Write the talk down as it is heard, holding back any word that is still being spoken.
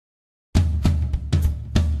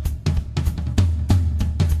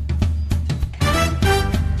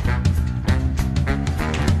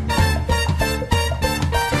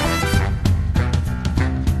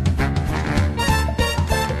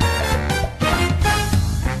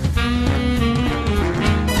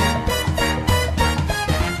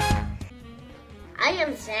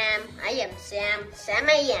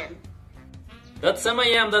I am. That's Sam I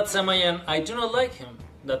am, that's Sam I am. I do not like him.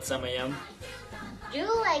 That's Sam I am. Do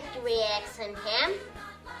you like green eggs and ham?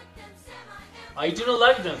 I do not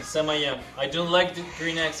like them, Sam I am. I don't like the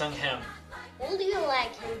green eggs and ham. Would you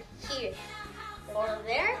like him here or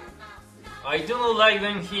there? I do not like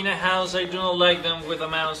them in a house. I do not like them with a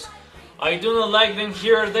mouse. I do not like them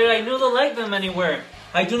here or there. I do not like them anywhere.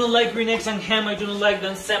 I do not like green eggs and ham. I do not like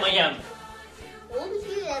them, Sam I am. Would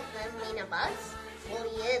you eat them in a box? Will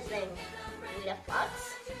you eat them with a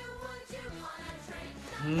fox?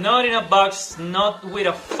 Not in a box, not with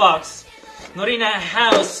a fox. Not in a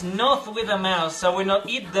house, not with a mouse. I will not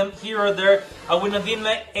eat them here or there. I will not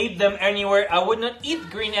eat them anywhere. I will not eat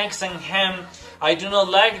green eggs and ham. I do not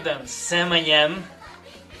like them, Sam I am.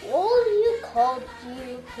 Will you call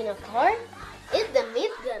you in a car? Eat them,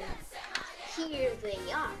 eat them. Here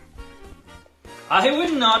they are. I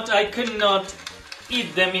would not, I could not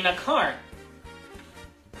eat them in a car.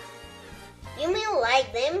 You may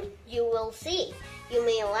like them, you will see. You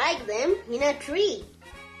may like them in a tree.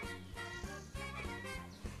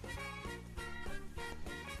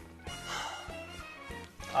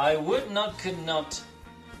 I would not, could not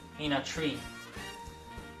in a tree.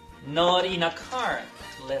 Not in a car,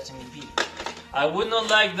 let me be. I would not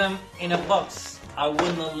like them in a box. I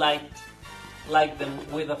would not like them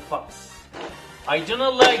with a fox. I do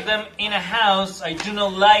not like them in a house. I do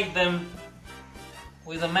not like them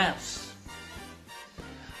with a mouse.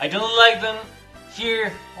 I do not like them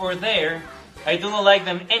here or there. I do not like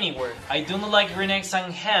them anywhere. I do not like green eggs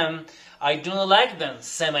and ham. I do not like them,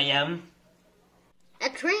 Sam I am. A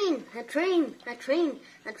train, a train, a train,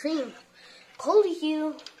 a train. Called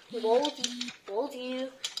you, rolled you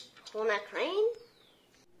on a train?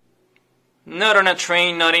 Not on a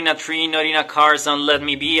train, not in a tree, not in a car, son, let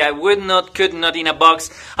me be. I would not, could not in a box.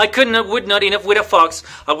 I could not, would not eat with a fox.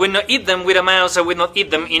 I would not eat them with a mouse. I would not eat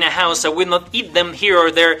them in a house. I would not eat them here or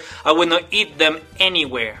there. I would not eat them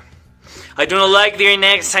anywhere. I do not like green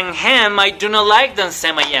eggs and ham. I do not like them,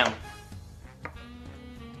 Sam I am.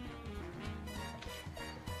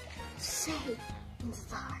 Say in the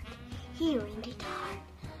dark, here in the dark.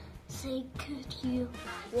 Say could you,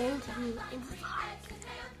 won't you in the dark?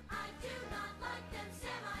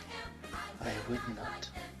 I would not,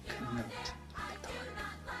 could not, in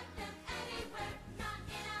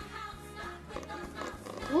the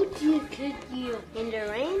dark. Would you, could you in the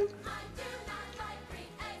rain?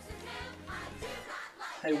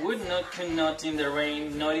 I would not, could not in the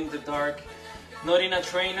rain, not in the dark, not in a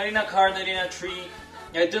train, not in a car, not in a tree.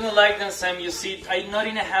 I do not like them, Sam, you see. I'm not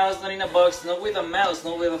in a house, not in a box, not with a mouse,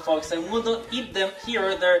 not with a fox. I would not eat them here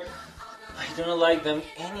or there. I do not like them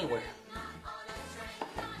anywhere.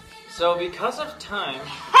 So because of time...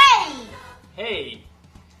 Hey! Hey!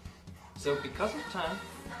 So because of time...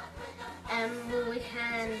 We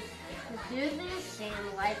can do this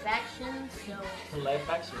in live action, so... Live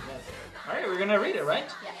action, yes. Alright, we're gonna read it, right?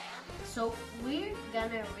 Yeah. So we're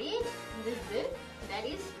gonna read this book that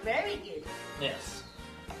is very good. Yes.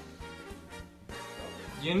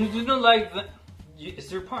 You do not like the... It's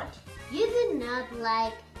your part. You do not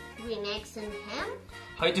like green eggs and ham?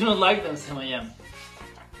 I do not like them, Sam I am.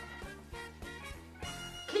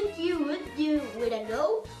 Could you, would you with a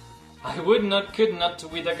goat? I would not, could not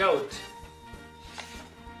with a goat.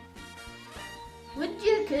 Would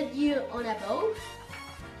you, could you on a boat?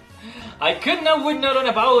 I could not, would not on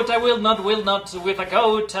a boat. I will not with a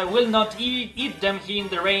goat. I will not eat them here in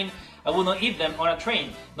the rain. I will not eat them on a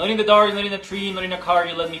train. Not in the dark, not in a tree, not in a car.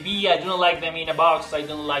 You let me be. I do not like them in a box. I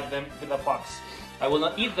don't like them with a fox. I will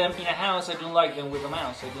not eat them in a house. I don't like them with a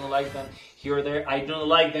mouse. I don't like them here or there. I don't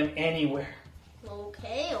like them anywhere.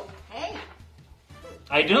 Okay, okay.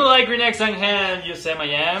 I do not like green eggs and ham, you Sam I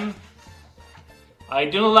am. I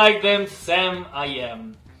do not like them, Sam I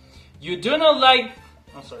am. You do not like...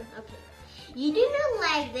 Oh, sorry. Okay. You do not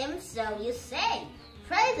like them, so you say.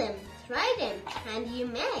 Try them, and you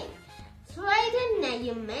may. Try them, and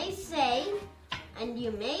you may say, and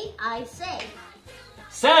you may, I say.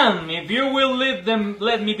 Sam, if you will leave them,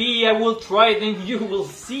 let me be. I will try them, you will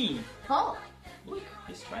see. Oh. Look,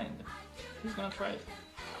 he's trying them. He's gonna try it.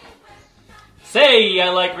 Say, I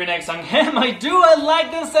like green eggs and ham. I do, I like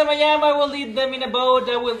them, Sam I am. I will eat them in a boat.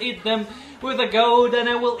 I will eat them with a goat. And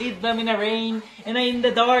I will eat them in a rain. And in the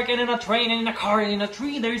dark. And in a train. And in a car. And in a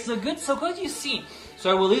tree. They're so good, you see. So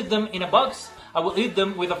I will eat them in a box. I will eat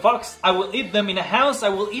them with a fox. I will eat them in a house. I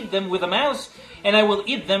will eat them with a mouse. And I will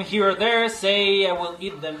eat them here or there. Say, I will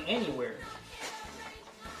eat them anywhere.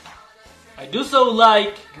 I do so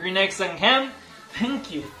like green eggs and ham.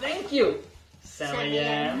 Thank you. Sam I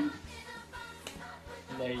am.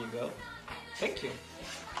 There you go. Thank you.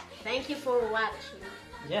 Thank you for watching.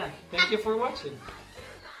 Yeah, thank you for watching.